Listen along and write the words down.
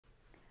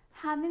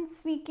Haven't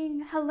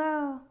speaking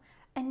hello.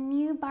 A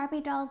new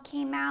Barbie doll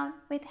came out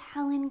with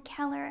Helen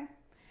Keller.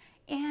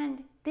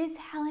 And this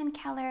Helen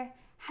Keller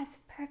has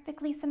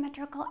perfectly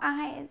symmetrical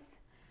eyes.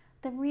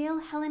 The real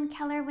Helen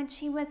Keller, when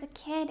she was a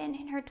kid and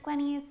in her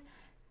 20s,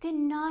 did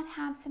not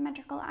have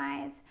symmetrical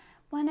eyes.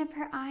 One of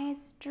her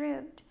eyes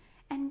drooped.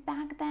 And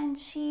back then,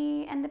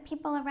 she and the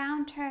people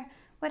around her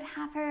would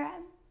have her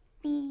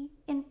be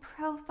in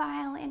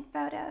profile in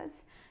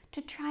photos to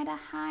try to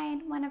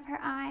hide one of her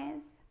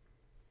eyes.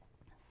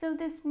 So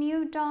this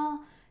new doll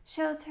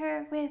shows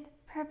her with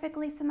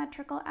perfectly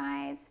symmetrical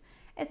eyes,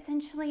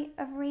 essentially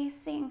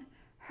erasing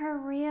her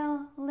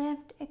real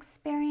lived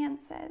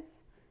experiences,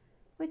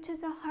 which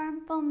is a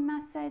harmful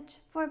message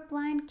for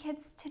blind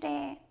kids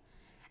today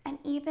and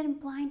even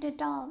blind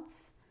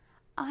adults.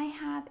 I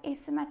have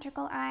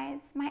asymmetrical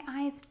eyes. My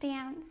eyes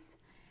dance,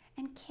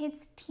 and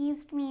kids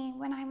teased me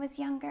when I was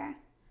younger.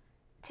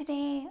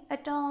 Today,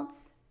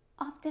 adults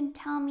often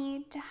tell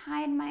me to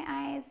hide my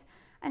eyes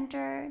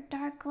under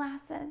dark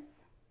glasses.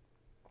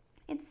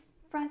 It's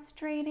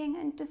frustrating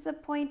and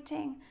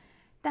disappointing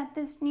that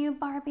this new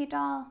Barbie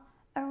doll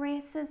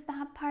erases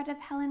that part of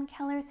Helen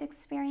Keller's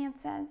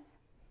experiences.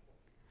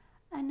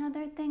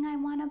 Another thing I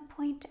want to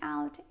point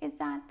out is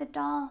that the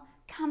doll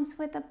comes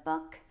with a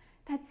book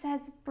that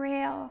says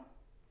Braille.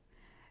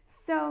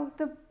 So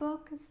the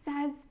book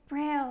says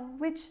Braille,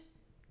 which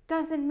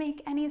doesn't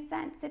make any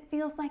sense. It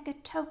feels like a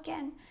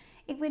token.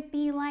 It would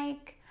be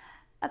like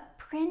a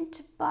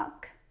print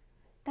book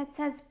that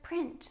says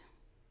print.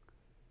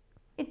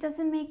 It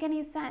doesn't make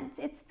any sense.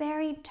 It's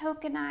very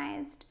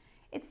tokenized.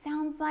 It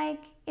sounds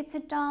like it's a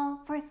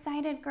doll for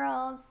sighted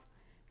girls,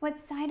 what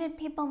sighted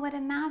people would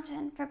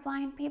imagine for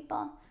blind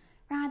people,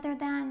 rather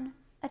than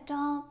a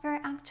doll for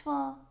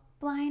actual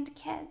blind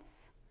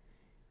kids.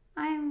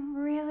 I'm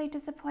really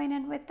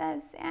disappointed with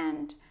this,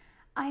 and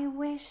I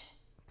wish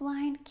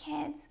blind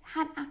kids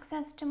had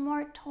access to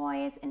more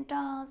toys and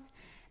dolls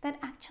that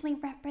actually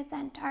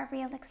represent our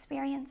real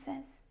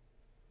experiences.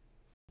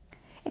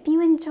 If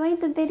you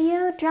enjoyed the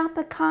video, drop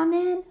a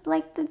comment,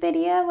 like the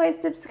video, or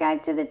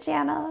subscribe to the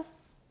channel.